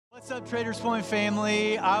What's up, Traders Point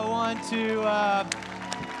family? I want to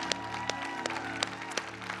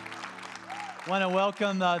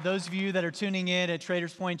welcome those of you that are tuning in at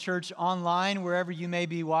Traders Point Church online, wherever you may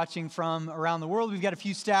be watching from around the world. We've got a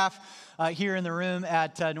few staff here in the room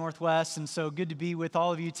at Northwest, and so good to be with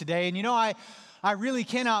all of you today. And you know, I really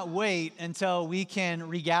cannot wait until we can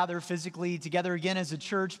regather physically together again as a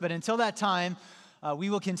church, but until that time,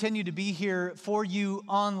 we will continue to be here for you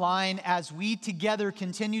online as we together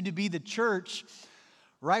continue to be the church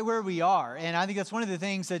right where we are. And I think that's one of the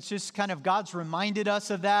things that's just kind of God's reminded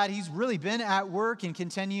us of that. He's really been at work and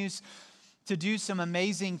continues to do some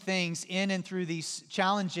amazing things in and through these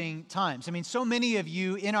challenging times. I mean, so many of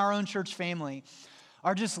you in our own church family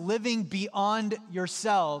are just living beyond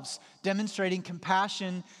yourselves, demonstrating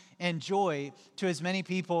compassion and joy to as many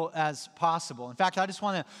people as possible. In fact, I just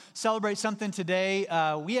want to celebrate something today.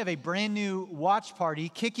 We have a brand new watch party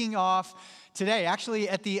kicking off today. Actually,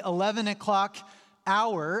 at the 11 o'clock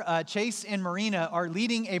hour, Chase and Marina are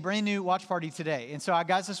leading a brand new watch party today. And so,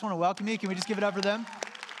 guys, I just want to welcome you. Can we just give it up for them?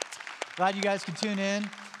 Glad you guys could tune in.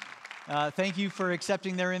 Thank you for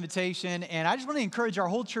accepting their invitation. And I just want to encourage our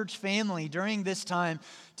whole church family during this time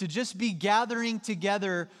to just be gathering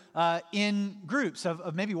together in groups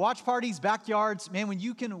of maybe watch parties, backyards. Man, when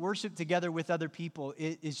you can worship together with other people,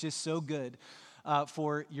 it is just so good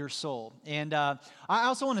for your soul. And I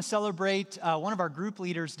also want to celebrate one of our group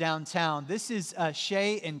leaders downtown. This is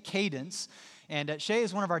Shay and Cadence. And Shay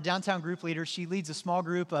is one of our downtown group leaders. She leads a small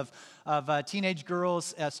group of teenage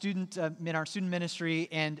girls, in our student ministry,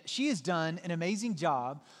 and she has done an amazing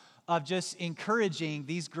job of just encouraging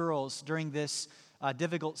these girls during this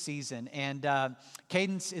difficult season. And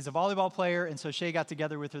Cadence is a volleyball player, and so Shay got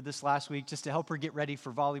together with her this last week just to help her get ready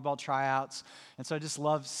for volleyball tryouts. And so I just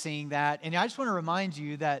love seeing that. And I just want to remind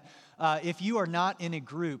you that if you are not in a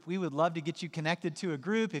group, we would love to get you connected to a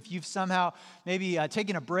group. If you've somehow maybe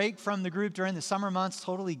taken a break from the group during the summer months,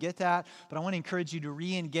 totally get that. But I want to encourage you to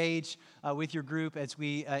re-engage with your group as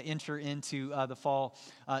we enter into the fall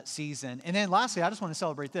season. And then lastly, I just want to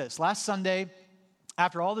celebrate this. Last Sunday,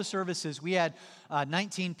 after all the services, we had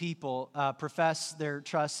 19 people profess their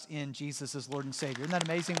trust in Jesus as Lord and Savior. Isn't that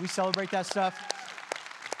amazing? We celebrate that stuff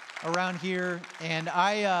around here. And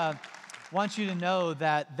I want you to know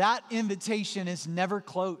that that invitation is never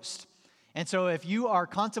closed. And so if you are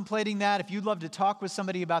contemplating that, if you'd love to talk with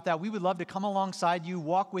somebody about that, we would love to come alongside you,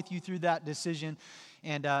 walk with you through that decision,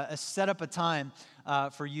 and set up a time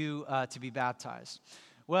for you to be baptized.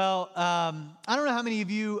 Well, I don't know how many of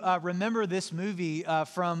you remember this movie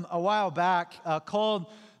from a while back called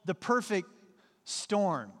The Perfect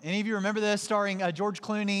Storm. Any of you remember this, starring George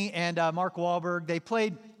Clooney and Mark Wahlberg? They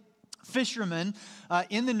played fishermen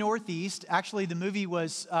in the Northeast. Actually, the movie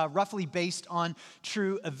was roughly based on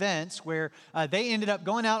true events where they ended up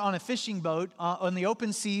going out on a fishing boat on the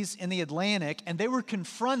open seas in the Atlantic, and they were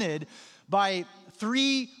confronted by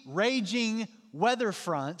 3 raging weather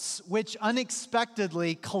fronts, which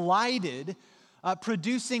unexpectedly collided,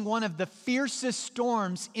 producing one of the fiercest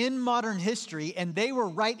storms in modern history, and they were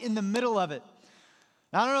right in the middle of it.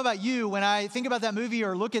 Now, I don't know about you, when I think about that movie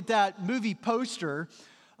or look at that movie poster,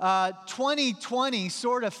 2020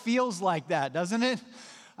 sort of feels like that, doesn't it?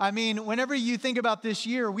 I mean, whenever you think about this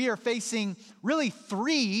year, we are facing really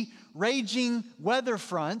 3 raging weather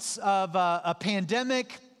fronts of a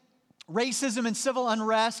pandemic, racism and civil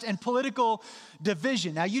unrest, and political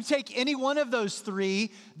division. Now, you take any one of those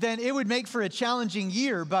 3, then it would make for a challenging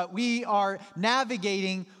year, but we are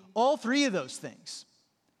navigating all 3 of those things.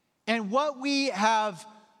 And what we have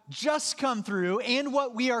just come through and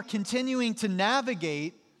what we are continuing to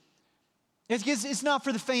navigate it's not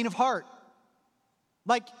for the faint of heart.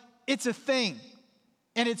 Like, it's a thing,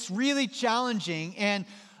 and it's really challenging, and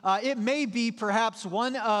it may be perhaps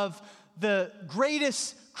one of the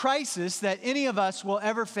greatest crisis that any of us will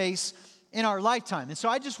ever face in our lifetime. And so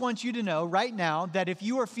I just want you to know right now that if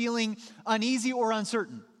you are feeling uneasy or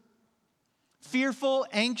uncertain, fearful,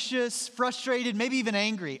 anxious, frustrated, maybe even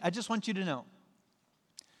angry, I just want you to know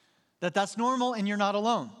that that's normal and you're not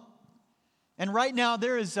alone. And right now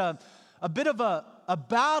there is a bit of a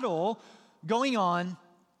battle going on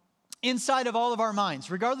inside of all of our minds,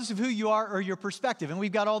 regardless of who you are or your perspective. And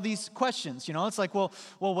we've got all these questions, you know, it's like, well,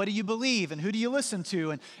 what do you believe? And who do you listen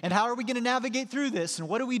to? And how are we going to navigate through this? And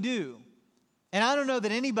what do we do? And I don't know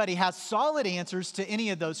that anybody has solid answers to any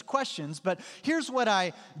of those questions, but here's what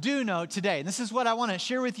I do know today. And this is what I want to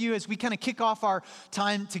share with you as we kind of kick off our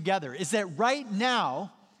time together, is that right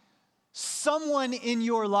now, someone in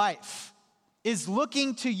your life is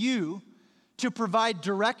looking to you to provide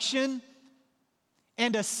direction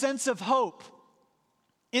and a sense of hope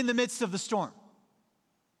in the midst of the storm.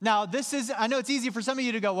 Now, I know it's easy for some of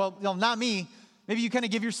you to go, well, no, not me. Maybe you kind of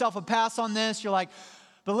give yourself a pass on this. You're like,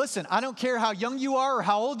 but listen, I don't care how young you are or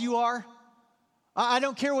how old you are. I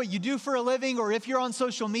don't care what you do for a living or if you're on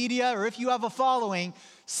social media or if you have a following.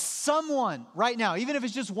 Someone right now, even if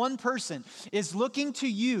it's just one person, is looking to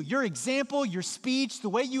you, your example, your speech, the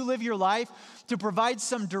way you live your life, to provide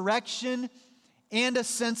some direction and a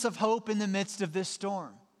sense of hope in the midst of this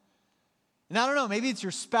storm. And I don't know, maybe it's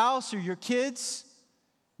your spouse or your kids.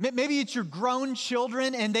 Maybe it's your grown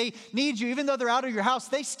children and they need you, even though they're out of your house,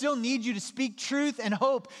 they still need you to speak truth and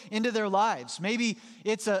hope into their lives. Maybe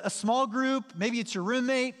it's a small group, maybe it's your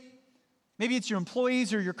roommate, maybe it's your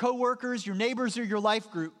employees or your coworkers, your neighbors or your life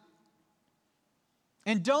group.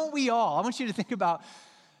 And don't we all, I want you to think about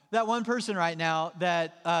that one person right now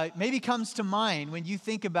that maybe comes to mind when you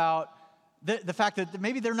think about the fact that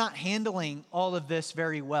maybe they're not handling all of this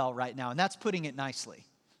very well right now, and that's putting it nicely.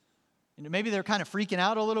 Maybe they're kind of freaking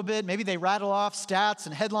out a little bit. Maybe they rattle off stats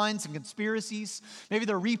and headlines and conspiracies. Maybe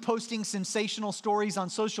they're reposting sensational stories on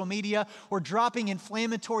social media or dropping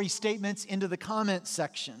inflammatory statements into the comment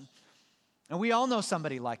section. And we all know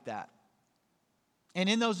somebody like that. And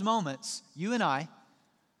in those moments, you and I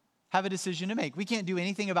have a decision to make. We can't do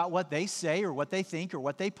anything about what they say or what they think or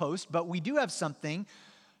what they post, but we do have something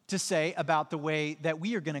to say about the way that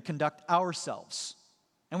we are going to conduct ourselves.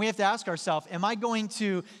 And we have to ask ourselves, am I going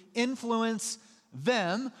to influence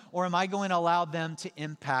them or am I going to allow them to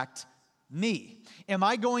impact me? Am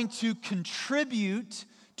I going to contribute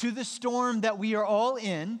to the storm that we are all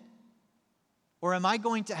in or am I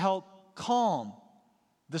going to help calm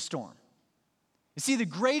the storm? You see, the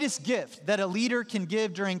greatest gift that a leader can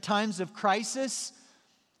give during times of crisis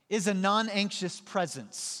is a non-anxious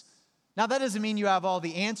presence. Now, that doesn't mean you have all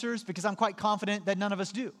the answers because I'm quite confident that none of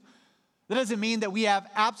us do. That doesn't mean that we have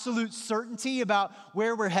absolute certainty about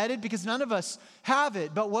where we're headed because none of us have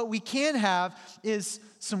it. But what we can have is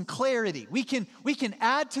some clarity. We can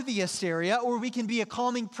add to the hysteria or we can be a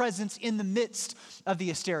calming presence in the midst of the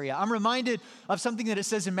hysteria. I'm reminded of something that it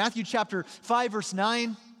says in Matthew chapter 5, verse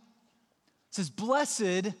 9. It says,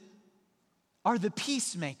 "Blessed are the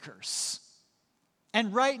peacemakers."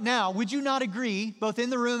 And right now, would you not agree, both in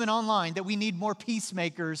the room and online, that we need more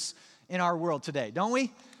peacemakers in our world today, don't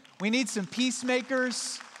we? We need some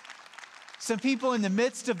peacemakers, some people in the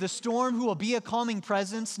midst of the storm who will be a calming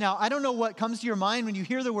presence. Now, I don't know what comes to your mind when you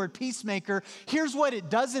hear the word peacemaker. Here's what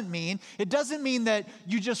it doesn't mean. It doesn't mean that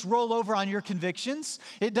you just roll over on your convictions.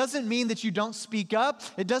 It doesn't mean that you don't speak up.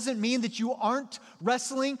 It doesn't mean that you aren't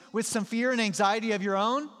wrestling with some fear and anxiety of your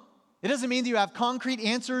own. It doesn't mean that you have concrete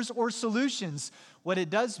answers or solutions. What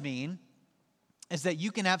it does mean is that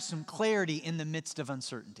you can have some clarity in the midst of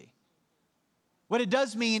uncertainty. What it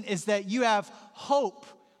does mean is that you have hope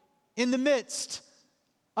in the midst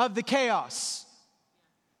of the chaos.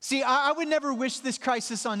 See, I would never wish this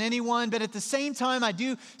crisis on anyone, but at the same time, I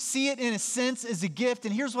do see it in a sense as a gift.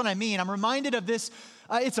 And here's what I mean. I'm reminded of this.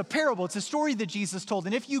 It's a parable. It's a story that Jesus told.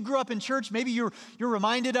 And if you grew up in church, maybe you're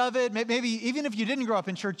reminded of it. Maybe even if you didn't grow up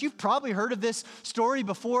in church, you've probably heard of this story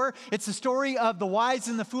before. It's the story of the wise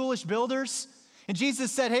and the foolish builders. And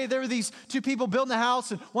Jesus said, hey, there were these two people building a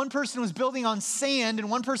house, and one person was building on sand, and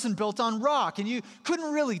one person built on rock. And you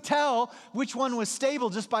couldn't really tell which one was stable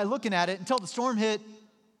just by looking at it until the storm hit.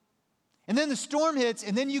 And then the storm hits,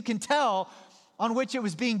 and then you can tell on which it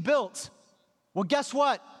was being built. Well, guess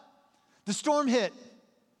what? The storm hit.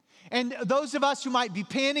 And those of us who might be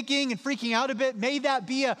panicking and freaking out a bit, may that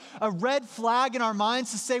be a red flag in our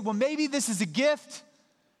minds to say, well, maybe this is a gift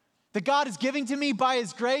that God is giving to me by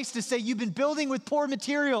His grace to say, you've been building with poor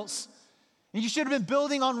materials, and you should have been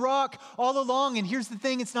building on rock all along. And here's the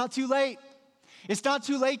thing, it's not too late. It's not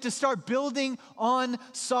too late to start building on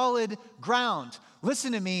solid ground.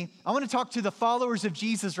 Listen to me. I want to talk to the followers of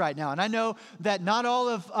Jesus right now. And I know that not all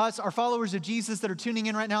of us are followers of Jesus that are tuning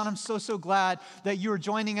in right now, and I'm so glad that you are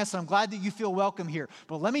joining us. I'm glad that you feel welcome here.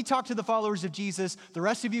 But let me talk to the followers of Jesus. The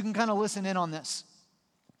rest of you can kind of listen in on this.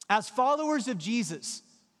 As followers of Jesus,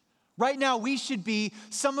 right now, we should be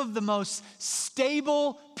some of the most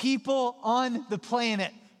stable people on the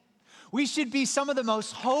planet. We should be some of the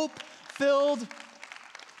most hope-filled,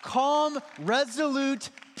 calm, resolute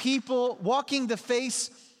people walking the face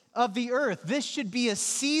of the earth. This should be a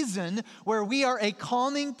season where we are a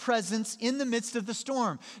calming presence in the midst of the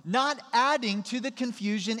storm, not adding to the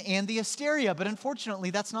confusion and the hysteria. But unfortunately,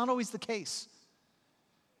 that's not always the case.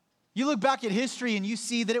 You look back at history and you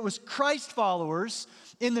see that it was Christ followers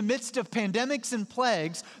in the midst of pandemics and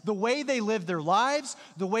plagues, the way they lived their lives,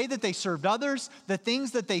 the way that they served others, the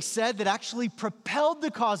things that they said that actually propelled the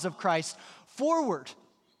cause of Christ forward.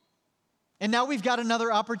 And now we've got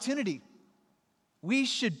another opportunity. We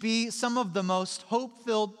should be some of the most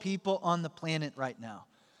hope-filled people on the planet right now.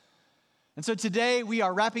 And so today we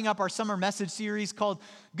are wrapping up our summer message series called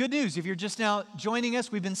Good News. If you're just now joining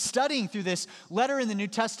us, we've been studying through this letter in the New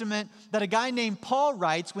Testament that a guy named Paul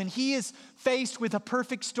writes when he is faced with a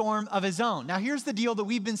perfect storm of his own. Now here's the deal that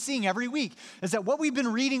we've been seeing every week, is that what we've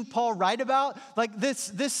been reading Paul write about, like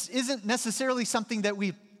this isn't necessarily something that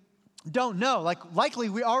we don't know. Like likely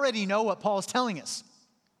we already know what Paul is telling us.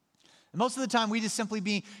 And most of the time, we just simply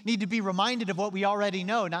need to be reminded of what we already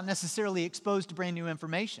know, not necessarily exposed to brand new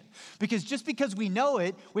information. Because just because we know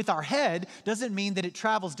it with our head doesn't mean that it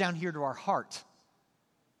travels down here to our heart.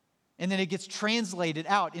 And then it gets translated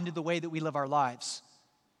out into the way that we live our lives.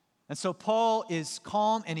 And so Paul is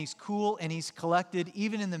calm and he's cool and he's collected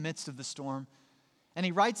even in the midst of the storm. And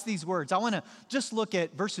he writes these words. I want to just look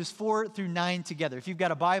at verses 4 through 9 together. If you've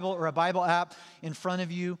got a Bible or a Bible app in front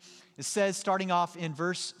of you, it says, starting off in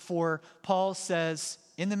verse 4, Paul says,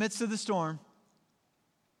 in the midst of the storm,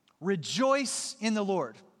 rejoice in the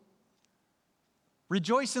Lord.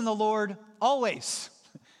 Rejoice in the Lord always.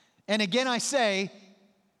 And again I say,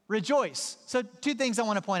 rejoice. So two things I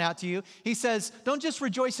want to point out to you. He says, don't just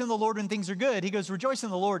rejoice in the Lord when things are good. He goes, rejoice in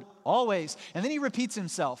the Lord always. And then he repeats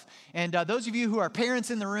himself. And those of you who are parents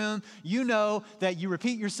in the room, you know that you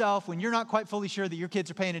repeat yourself when you're not quite fully sure that your kids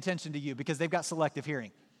are paying attention to you because they've got selective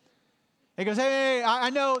hearing. He goes, hey, I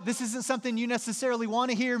know this isn't something you necessarily want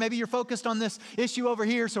to hear. Maybe you're focused on this issue over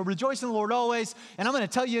here. So rejoice in the Lord always. And I'm going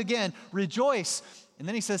to tell you again, rejoice. And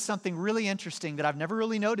then he says something really interesting that I've never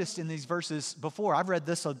really noticed in these verses before. I've read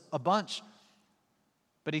this a bunch.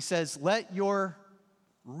 But he says, let your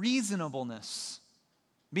reasonableness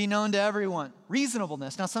be known to everyone.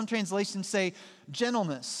 Reasonableness. Now, some translations say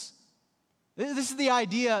gentleness. This is the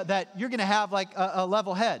idea that you're going to have like a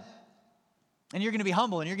level head. And you're going to be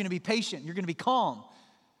humble, and you're going to be patient, you're going to be calm,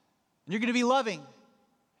 and you're going to be loving.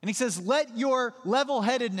 And he says, let your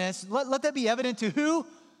level-headedness, let that be evident to who? Well,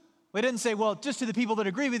 he didn't say, well, just to the people that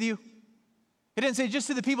agree with you. He didn't say just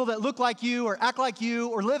to the people that look like you, or act like you,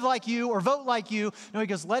 or live like you, or vote like you. No, he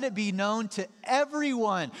goes, let it be known to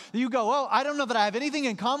everyone. You go, oh, I don't know that I have anything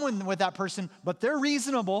in common with that person, but they're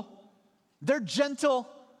reasonable, they're gentle,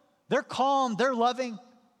 they're calm, they're loving.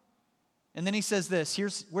 And then he says this,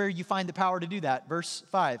 here's where you find the power to do that. Verse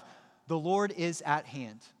 5, the Lord is at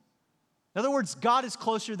hand. In other words, God is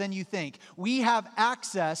closer than you think. We have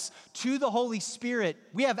access to the Holy Spirit.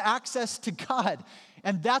 We have access to God.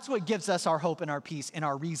 And that's what gives us our hope and our peace and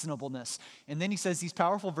our reasonableness. And then he says these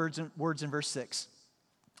powerful words in verse 6.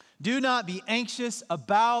 Do not be anxious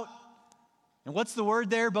about, and what's the word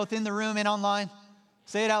there, both in the room and online?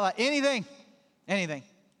 Say it out loud. Anything.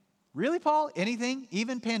 Really, Paul? Anything?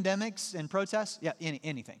 Even pandemics and protests? Yeah,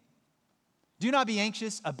 anything. Do not be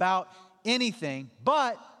anxious about anything,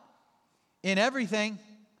 but in everything.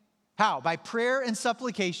 How? By prayer and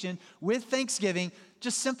supplication with thanksgiving,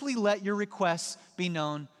 just simply let your requests be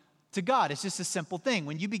known to God. It's just a simple thing.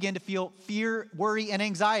 When you begin to feel fear, worry, and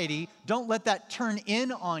anxiety, don't let that turn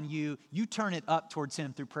in on you. You turn it up towards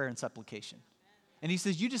him through prayer and supplication. And he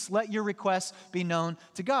says, you just let your requests be known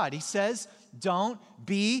to God. He says, don't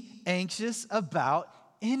be anxious about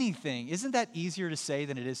anything. Isn't that easier to say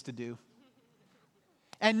than it is to do?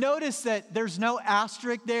 And notice that there's no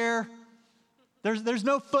asterisk there. There's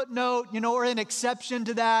no footnote, or an exception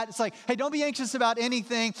to that. It's like, hey, don't be anxious about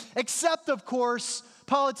anything, except, of course,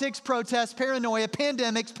 politics, protests, paranoia,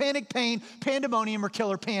 pandemics, panic, pain, pandemonium, or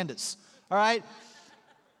killer pandas. All right?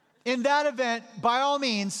 In that event, by all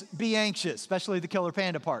means, be anxious, especially the killer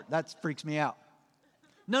panda part. That freaks me out.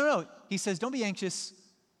 No. He says, don't be anxious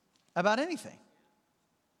about anything.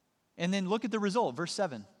 And then look at the result, verse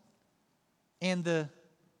 7. And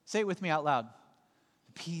say it with me out loud,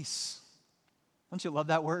 the peace. Don't you love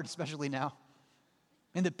that word, especially now?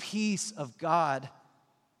 And the peace of God,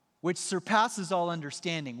 which surpasses all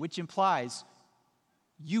understanding, which implies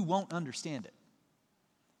you won't understand it.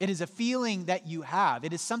 It is a feeling that you have.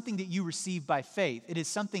 It is something that you receive by faith. It is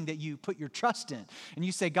something that you put your trust in. And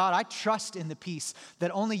you say, God, I trust in the peace that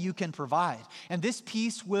only you can provide. And this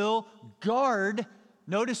peace will guard,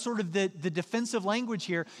 notice sort of the defensive language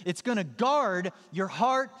here. It's going to guard your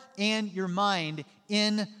heart and your mind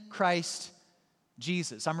in Christ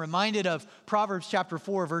Jesus. I'm reminded of Proverbs chapter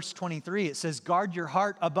 4, verse 23. It says, guard your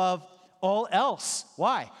heart above all else.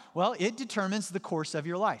 Why? Well, it determines the course of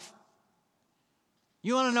your life.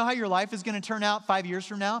 You want to know how your life is going to turn out 5 years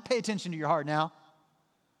from now? Pay attention to your heart now.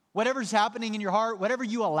 Whatever's happening in your heart, whatever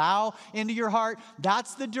you allow into your heart,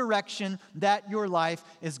 that's the direction that your life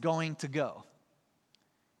is going to go.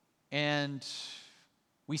 And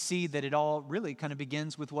we see that it all really kind of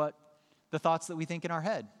begins with what the thoughts that we think in our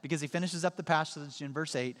head, because he finishes up the passage in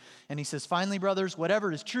verse 8, and he says, finally, brothers,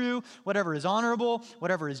 whatever is true, whatever is honorable,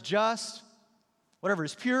 whatever is just, whatever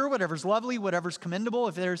is pure, whatever is lovely, whatever is commendable,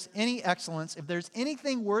 if there's any excellence, if there's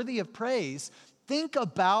anything worthy of praise, think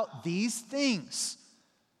about these things.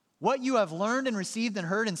 What you have learned and received and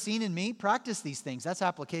heard and seen in me, practice these things. That's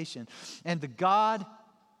application. And the God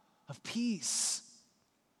of peace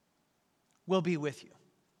will be with you.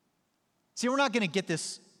 See, we're not going to get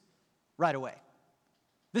this right away.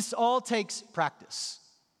 This all takes practice.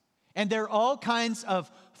 And there are all kinds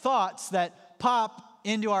of thoughts that pop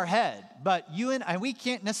into our head, but we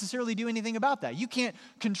can't necessarily do anything about that. You can't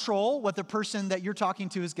control what the person that you're talking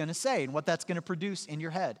to is going to say and what that's going to produce in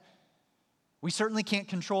your head. We certainly can't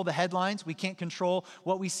control the headlines. We can't control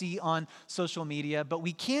what we see on social media, but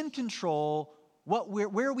we can control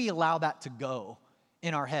where we allow that to go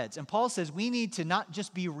in our heads. And Paul says we need to not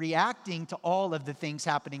just be reacting to all of the things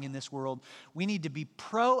happening in this world. We need to be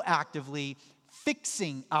proactively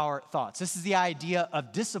fixing our thoughts. This is the idea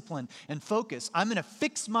of discipline and focus. I'm going to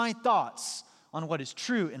fix my thoughts on what is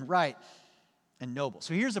true and right and noble.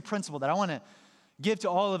 So here's a principle that I want to give to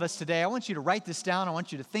all of us today. I want you to write this down. I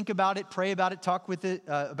want you to think about it, pray about it, talk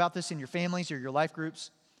about this in your families or your life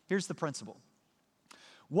groups. Here's the principle.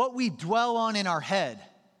 What we dwell on in our head,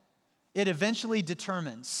 it eventually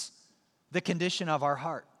determines the condition of our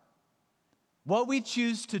heart. What we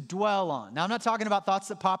choose to dwell on. Now, I'm not talking about thoughts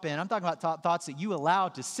that pop in. I'm talking about thoughts that you allow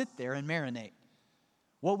to sit there and marinate.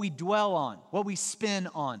 What we dwell on, what we spin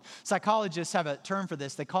on. Psychologists have a term for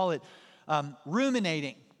this. They call it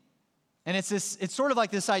ruminating. And it's sort of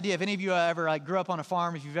like this idea. If any of you ever grew up on a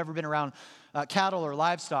farm, if you've ever been around cattle or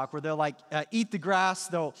livestock, where they'll eat the grass,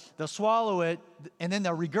 they'll swallow it, and then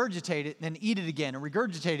they'll regurgitate it, and then eat it again, and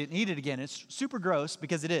regurgitate it, and eat it again. It's super gross,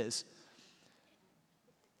 because it is.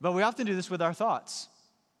 But we often do this with our thoughts.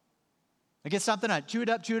 I get something, I chew it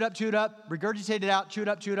up, regurgitate it out, chew it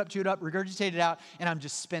up, regurgitate it out, and I'm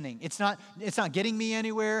just spinning. It's not getting me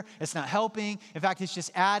anywhere. It's not helping. In fact, it's just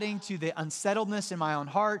adding to the unsettledness in my own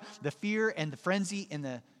heart, the fear and the frenzy and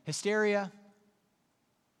the hysteria.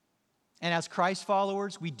 And as Christ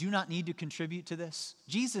followers, we do not need to contribute to this.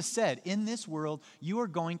 Jesus said, in this world, you are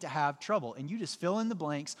going to have trouble. And you just fill in the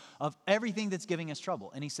blanks of everything that's giving us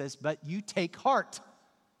trouble. And he says, but you take heart.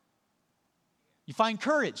 You find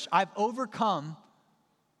courage. I've overcome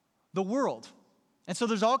the world. And so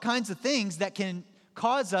there's all kinds of things that can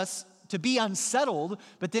cause us to be unsettled,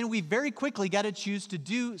 but then we very quickly got to choose to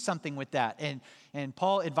do something with that. And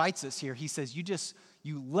Paul invites us here. He says,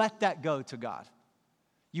 you let that go to God.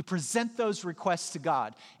 You present those requests to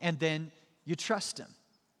God, and then you trust him.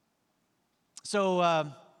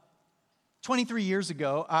 So 23 years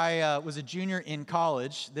ago, I was a junior in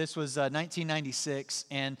college. This was 1996,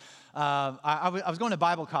 and I was going to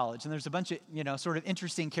Bible college, and there's a bunch of, sort of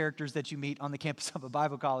interesting characters that you meet on the campus of a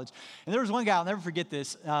Bible college. And there was one guy, I'll never forget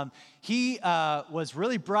this. He was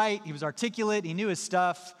really bright. He was articulate. He knew his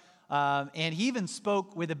stuff. And he even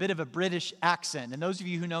spoke with a bit of a British accent. And those of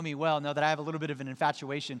you who know me well know that I have a little bit of an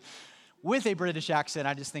infatuation with a British accent.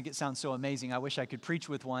 I just think it sounds so amazing. I wish I could preach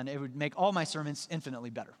with one. It would make all my sermons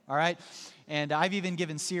infinitely better, all right? And I've even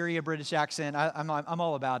given Siri a British accent. I'm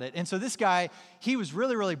all about it. And so this guy, he was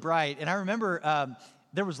really, really bright. And I remember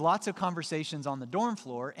there was lots of conversations on the dorm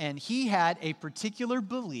floor, and he had a particular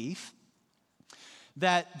belief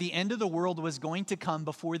that the end of the world was going to come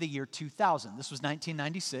before the year 2000. This was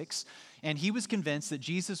 1996, and he was convinced that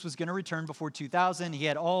Jesus was going to return before 2000. He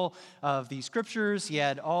had all of the scriptures. He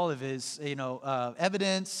had all of his,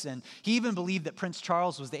 evidence, and he even believed that Prince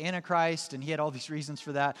Charles was the Antichrist, and he had all these reasons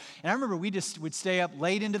for that. And I remember we just would stay up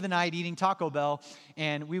late into the night eating Taco Bell,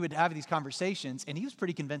 and we would have these conversations, and he was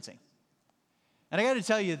pretty convincing. And I got to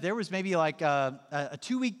tell you, there was maybe like a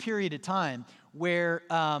 2-week period of time where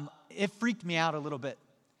it freaked me out a little bit.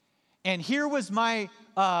 And here was my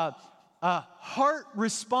heart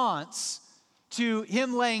response to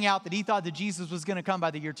him laying out that he thought that Jesus was going to come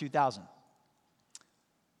by the year 2000.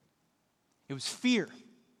 It was fear.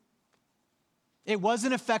 It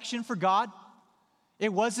wasn't affection for God.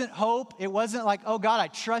 It wasn't hope. It wasn't like, oh God, I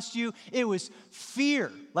trust you. It was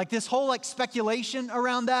fear, like this whole speculation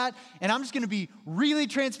around that. And I'm just going to be really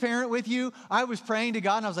transparent with you. I was praying to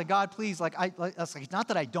God, and I was like, God, please, it's not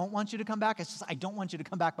that I don't want you to come back. It's just I don't want you to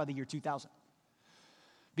come back by the year 2000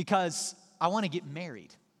 because I want to get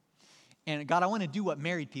married. And God, I want to do what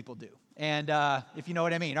married people do. And if you know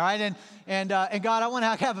what I mean, all right? And God, I want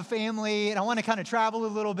to have a family, and I want to kind of travel a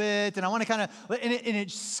little bit, and I want to kind of, and it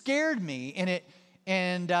scared me,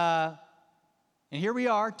 and here we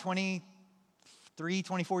are, 23,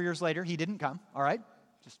 24 years later. He didn't come, all right?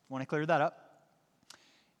 Just want to clear that up.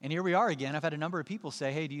 And here we are again. I've had a number of people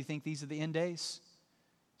say, hey, do you think these are the end days?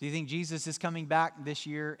 Do you think Jesus is coming back this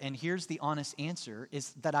year? And here's the honest answer,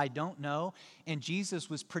 is that I don't know. And Jesus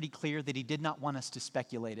was pretty clear that he did not want us to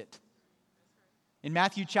speculate it. In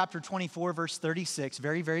Matthew chapter 24, verse 36,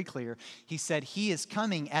 very, very clear, he said, he is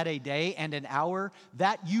coming at a day and an hour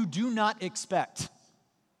that you do not expect.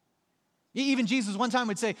 Even Jesus one time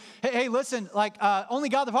would say, hey, listen, only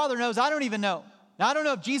God the Father knows, I don't even know. Now, I don't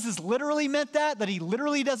know if Jesus literally meant that he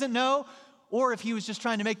literally doesn't know, or if he was just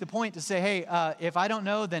trying to make the point to say, hey, if I don't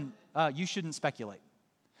know, then you shouldn't speculate.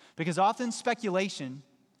 Because often speculation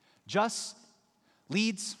just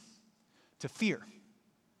leads to fear.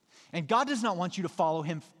 And God does not want you to follow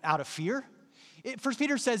him out of fear. 1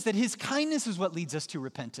 Peter says that his kindness is what leads us to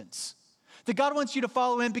repentance. That God wants you to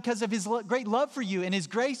follow him because of his great love for you and his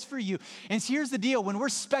grace for you. And so here's the deal. When we're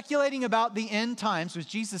speculating about the end times, which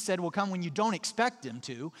Jesus said will come when you don't expect him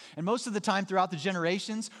to, and most of the time throughout the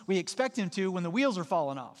generations, we expect him to when the wheels are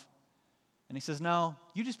falling off. And he says, no,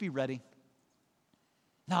 you just be ready.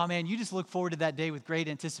 No, man, you just look forward to that day with great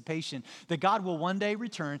anticipation that God will one day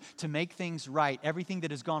return to make things right, everything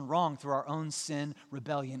that has gone wrong through our own sin,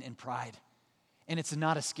 rebellion, and pride. And it's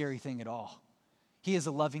not a scary thing at all. He is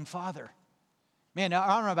a loving Father. Man, I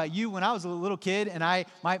don't know about you. When I was a little kid and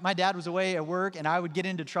my dad was away at work and I would get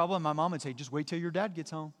into trouble and my mom would say, just wait till your dad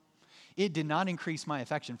gets home. It did not increase my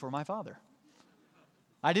affection for my father.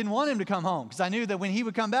 I didn't want him to come home because I knew that when he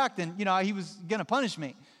would come back, then, he was going to punish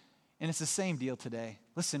me. And it's the same deal today.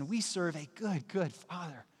 Listen, we serve a good, good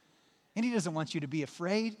Father. And he doesn't want you to be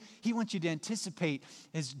afraid. He wants you to anticipate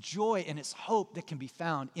his joy and his hope that can be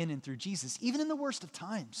found in and through Jesus, even in the worst of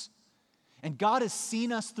times. And God has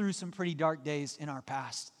seen us through some pretty dark days in our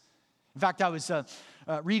past. In fact, I was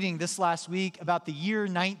reading this last week about the year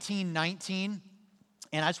 1919,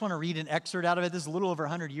 and I just want to read an excerpt out of it. This is a little over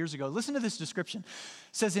 100 years ago. Listen to this description.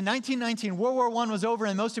 It says, in 1919, World War I was over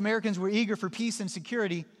and most Americans were eager for peace and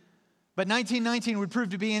security, but 1919 would prove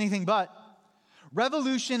to be anything but.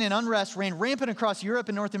 Revolution and unrest ran rampant across Europe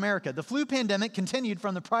and North America. The flu pandemic continued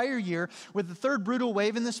from the prior year with the third brutal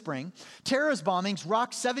wave in the spring. Terrorist bombings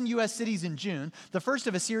rocked 7 U.S. cities in June. The first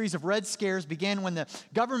of a series of Red Scares began when the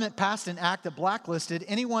government passed an act that blacklisted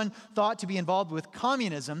anyone thought to be involved with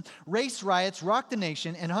communism. Race riots rocked the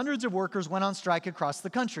nation, and hundreds of workers went on strike across the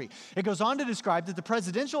country. It goes on to describe that the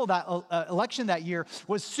presidential election that year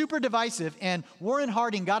was super divisive, and Warren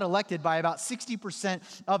Harding got elected by about 60%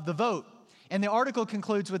 of the vote. And the article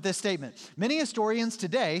concludes with this statement. Many historians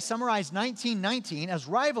today summarize 1919 as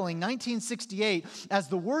rivaling 1968 as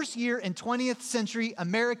the worst year in 20th century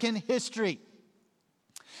American history.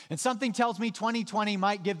 And something tells me 2020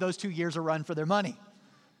 might give those 2 years a run for their money.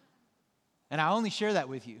 And I only share that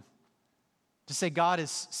with you to say God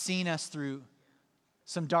has seen us through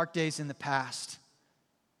some dark days in the past.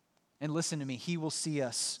 And listen to me, he will see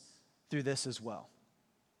us through this as well.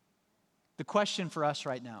 The question for us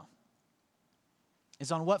right now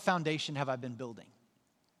is, on what foundation have I been building?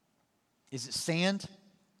 Is it sand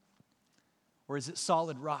or is it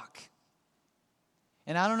solid rock?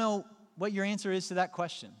 And I don't know what your answer is to that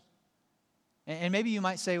question. And maybe you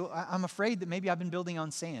might say, well, I'm afraid that maybe I've been building on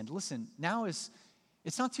sand. Listen,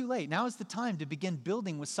 it's not too late. Now is the time to begin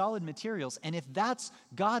building with solid materials. And if that's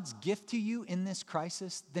God's gift to you in this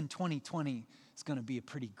crisis, then 2020 is going to be a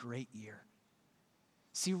pretty great year.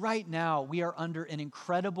 See, right now, we are under an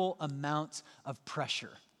incredible amount of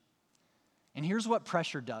pressure. And here's what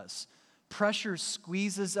pressure does. Pressure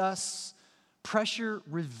squeezes us. Pressure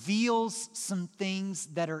reveals some things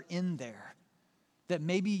that are in there that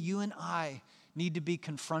maybe you and I need to be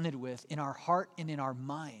confronted with in our heart and in our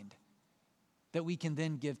mind that we can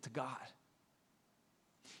then give to God.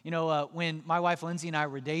 When my wife Lindsay and I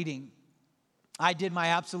were dating, I did my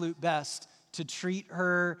absolute best to treat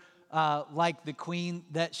her like the queen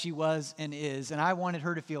that she was and is. And I wanted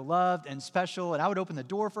her to feel loved and special. And I would open the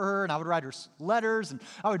door for her, and I would write her letters, and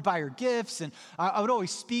I would buy her gifts, and I would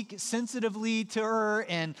always speak sensitively to her.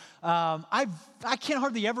 And I can't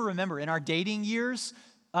hardly ever remember in our dating years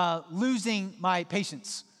losing my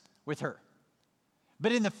patience with her.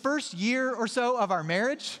 But in the first year or so of our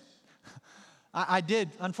marriage, I did,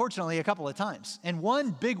 unfortunately, a couple of times. And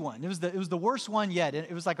one big one, it was the worst one yet.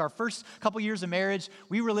 It was like our first couple years of marriage.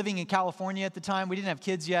 We were living in California at the time. We didn't have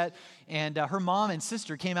kids yet. And her mom and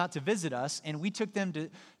sister came out to visit us, and we took them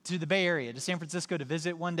to the Bay Area, to San Francisco, to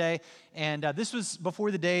visit one day. And this was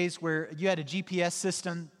before the days where you had a GPS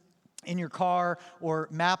system in your car or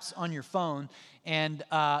maps on your phone. And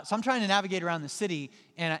so I'm trying to navigate around the city,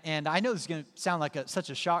 and I know this is going to sound like such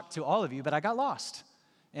a shock to all of you, but I got lost.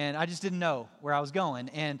 And I just didn't know where I was going.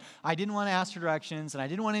 And I didn't want to ask for directions, and I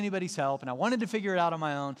didn't want anybody's help, and I wanted to figure it out on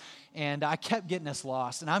my own. And I kept getting us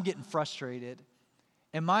lost, and I'm getting frustrated.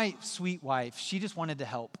 And my sweet wife, she just wanted to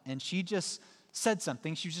help, and she just said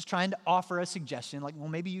something. She was just trying to offer a suggestion, like, well,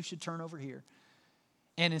 maybe you should turn over here.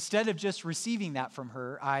 And instead of just receiving that from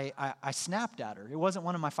her, I snapped at her. It wasn't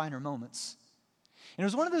one of my finer moments. And it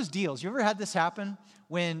was one of those deals. You ever had this happen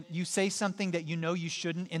when you say something that you know you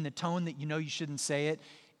shouldn't in the tone that you know you shouldn't say it,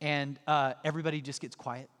 and everybody just gets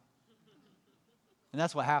quiet? And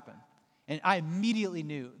that's what happened. And I immediately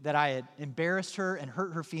knew that I had embarrassed her and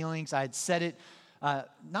hurt her feelings. I had said it. Not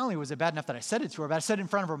only was it bad enough that I said it to her, but I said it in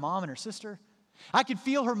front of her mom and her sister. I could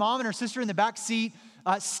feel her mom and her sister in the back seat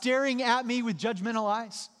staring at me with judgmental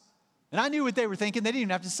eyes. And I knew what they were thinking. They didn't even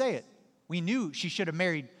have to say it. We knew she should have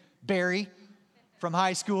married Barry from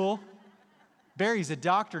high school. Barry's a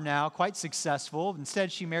doctor now, quite successful.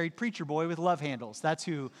 Instead, she married Preacher Boy with love handles. That's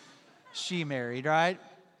who she married, right?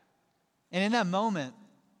 And in that moment,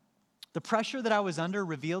 the pressure that I was under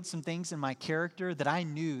revealed some things in my character that I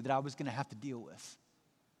knew that I was going to have to deal with.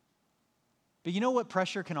 But you know what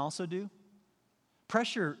pressure can also do?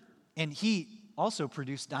 Pressure and heat also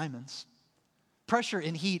produce diamonds. Pressure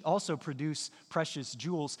and heat also produce precious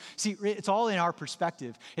jewels. See, it's all in our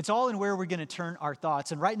perspective. It's all in where we're going to turn our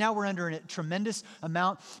thoughts. And right now we're under a tremendous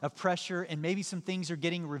amount of pressure, and maybe some things are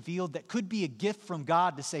getting revealed that could be a gift from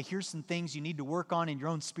God to say, here's some things you need to work on in your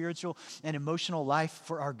own spiritual and emotional life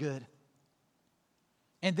for our good.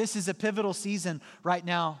 And this is a pivotal season right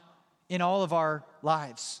now in all of our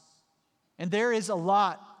lives. And there is a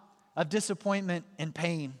lot of disappointment and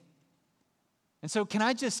pain. And so can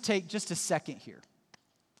I just take just a second here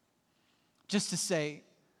just to say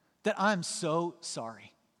that I'm so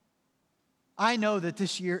sorry. I know that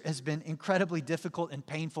this year has been incredibly difficult and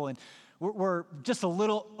painful, and we're just a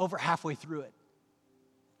little over halfway through it.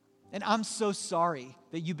 And I'm so sorry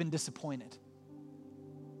that you've been disappointed.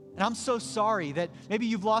 And I'm so sorry that maybe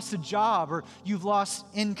you've lost a job or you've lost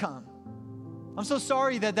income. I'm so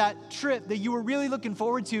sorry that that trip that you were really looking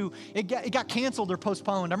forward to, it got canceled or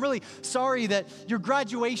postponed. I'm really sorry that your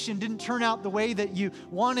graduation didn't turn out the way that you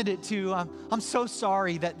wanted it to. I'm so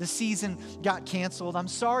sorry that the season got canceled. I'm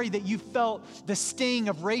sorry that you felt the sting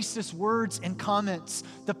of racist words and comments.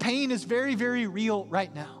 The pain is very, very real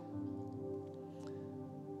right now.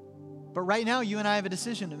 But right now, you and I have a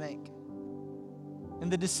decision to make. And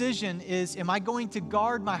the decision is, am I going to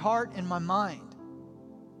guard my heart and my mind?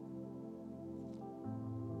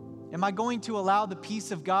 Am I going to allow the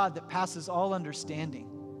peace of God that passes all understanding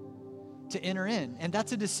to enter in? And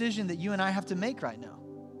that's a decision that you and I have to make right now.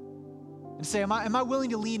 And say, am I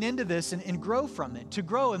willing to lean into this and grow from it, to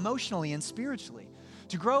grow emotionally and spiritually,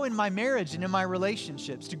 to grow in my marriage and in my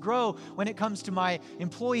relationships, to grow when it comes to my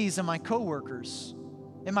employees and my coworkers,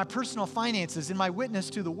 in my personal finances, in my witness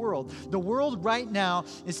to the world. The world right now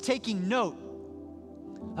is taking note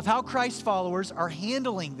of how Christ followers are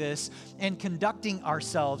handling this and conducting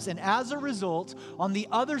ourselves. And as a result, on the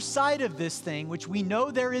other side of this thing, which we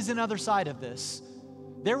know there is another side of this,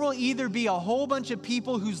 there will either be a whole bunch of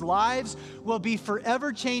people whose lives will be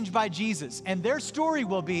forever changed by Jesus. And their story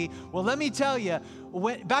will be, well, let me tell you,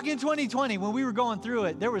 back in 2020, when we were going through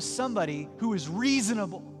it, there was somebody who was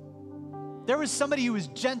reasonable. There was somebody who was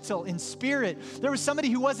gentle in spirit. There was somebody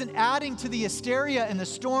who wasn't adding to the hysteria and the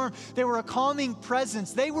storm. They were a calming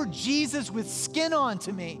presence. They were Jesus with skin on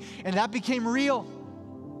to me, and that became real.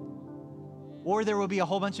 Or there will be a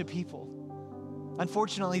whole bunch of people,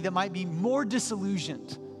 unfortunately, that might be more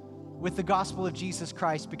disillusioned with the gospel of Jesus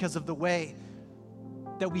Christ because of the way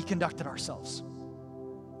that we conducted ourselves.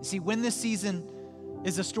 You see, when this season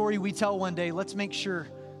is a story we tell one day, let's make sure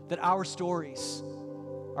that our stories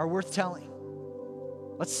are worth telling.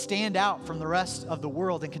 Let's stand out from the rest of the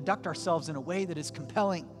world and conduct ourselves in a way that is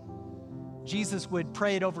compelling. Jesus would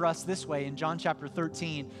pray it over us this way in John chapter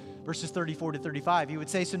 13, verses 34 to 35. He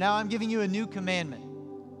would say, so now I'm giving you a new commandment.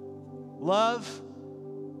 Love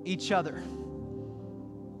each other.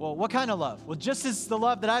 Well, what kind of love? Well, just as the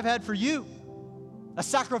love that I've had for you, a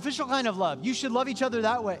sacrificial kind of love. You should love each other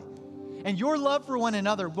that way. And your love for one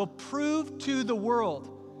another will prove to the world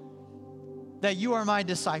that you are my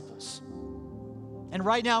disciples. And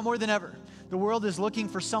right now, more than ever, the world is looking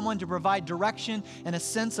for someone to provide direction and a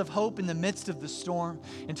sense of hope in the midst of the storm.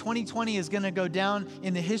 And 2020 is going to go down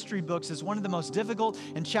in the history books as one of the most difficult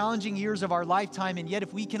and challenging years of our lifetime. And yet,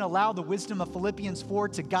 if we can allow the wisdom of Philippians 4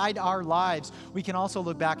 to guide our lives, we can also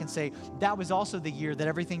look back and say, that was also the year that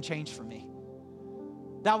everything changed for me.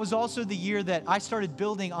 That was also the year that I started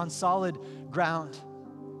building on solid ground.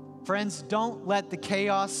 Friends, don't let the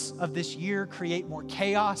chaos of this year create more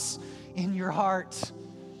chaos in your heart.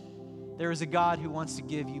 there is a God who wants to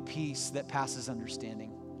give you peace that passes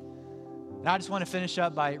understanding. And I just want to finish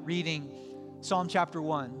up by reading Psalm chapter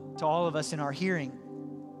 1 to all of us in our hearing.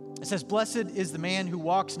 It says, "Blessed is the man who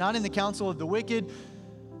walks not in the counsel of the wicked,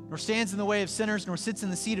 nor stands in the way of sinners, nor sits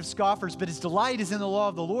in the seat of scoffers, but his delight is in the law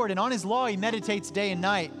of the Lord, and on his law he meditates day and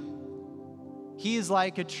night. He is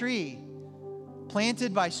like a tree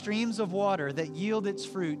planted by streams of water that yield its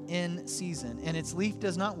fruit in season, and its leaf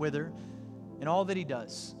does not wither, and all that he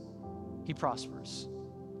does, he prospers."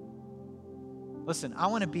 Listen, I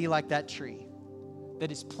want to be like that tree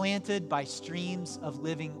that is planted by streams of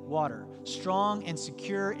living water, strong and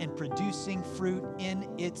secure and producing fruit in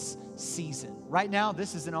its season. Right now,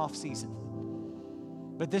 this is an off season,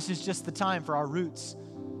 but this is just the time for our roots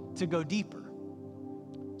to go deeper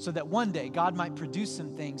so that one day God might produce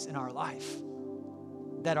some things in our life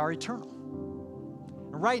that are eternal.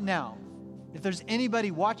 And right now, if there's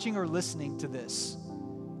anybody watching or listening to this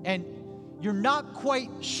and you're not quite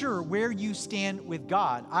sure where you stand with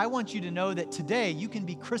God, I want you to know that today you can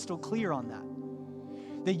be crystal clear on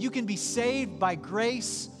that. That you can be saved by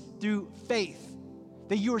grace through faith.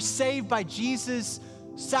 That you are saved by Jesus'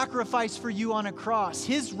 sacrifice for you on a cross,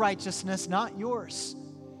 his righteousness, not yours.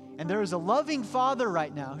 And there is a loving Father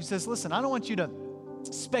right now who says, listen, I don't want you to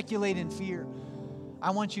speculate in fear. I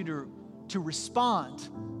want you to respond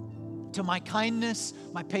to my kindness,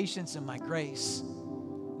 my patience, and my grace.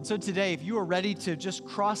 And so today, if you are ready to just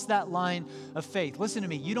cross that line of faith, listen to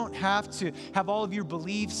me. You don't have to have all of your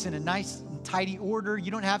beliefs in a nice and tidy order. You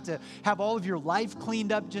don't have to have all of your life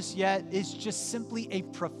cleaned up just yet. It's just simply a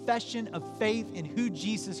profession of faith in who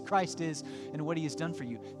Jesus Christ is and what he has done for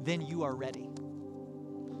you. Then you are ready.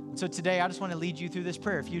 And so today, I just want to lead you through this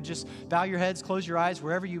prayer. If you just bow your heads, close your eyes,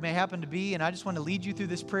 wherever you may happen to be, and I just want to lead you through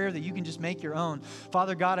this prayer that you can just make your own.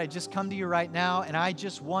 Father God, I just come to you right now, and I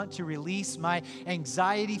just want to release my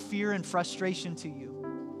anxiety, fear, and frustration to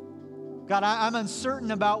you. God, I'm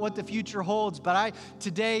uncertain about what the future holds, but I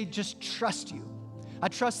today just trust you. I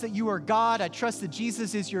trust that you are God. I trust that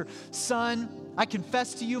Jesus is your Son. I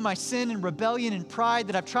confess to you my sin and rebellion and pride,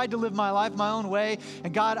 that I've tried to live my life my own way.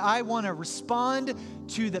 And God, I want to respond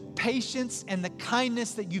to the patience and the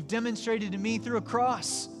kindness that you've demonstrated to me through a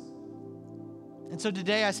cross. And so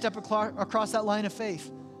today I step across that line of faith.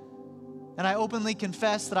 And I openly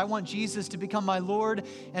confess that I want Jesus to become my Lord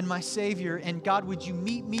and my Savior. And God, would you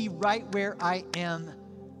meet me right where I am?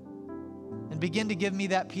 And begin to give me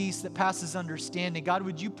that peace that passes understanding. God,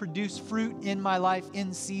 would you produce fruit in my life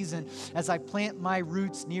in season as I plant my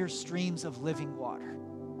roots near streams of living water?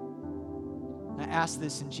 I ask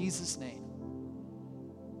this in Jesus' name.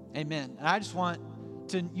 Amen. And I just want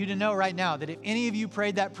you to know right now that if any of you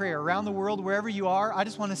prayed that prayer around the world, wherever you are, I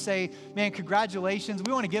just want to say, man, congratulations.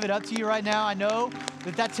 We want to give it up to you right now. I know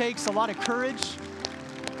that takes a lot of courage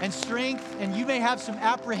and strength, and you may have some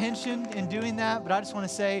apprehension in doing that, but I just want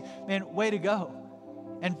to say, man, way to go.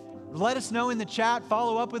 And let us know in the chat,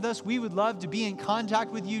 follow up with us. We would love to be in contact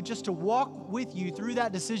with you, just to walk with you through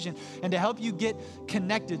that decision and to help you get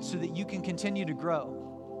connected so that you can continue to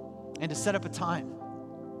grow and to set up a time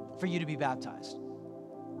for you to be baptized.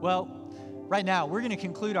 Well, right now, we're going to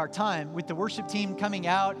conclude our time with the worship team coming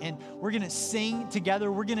out, and we're going to sing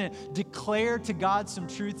together. We're going to declare to God some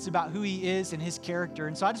truths about who he is and his character.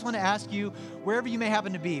 And so I just want to ask you, wherever you may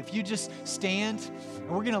happen to be, if you just stand, and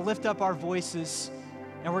we're going to lift up our voices,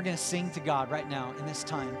 and we're going to sing to God right now in this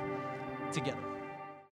time together.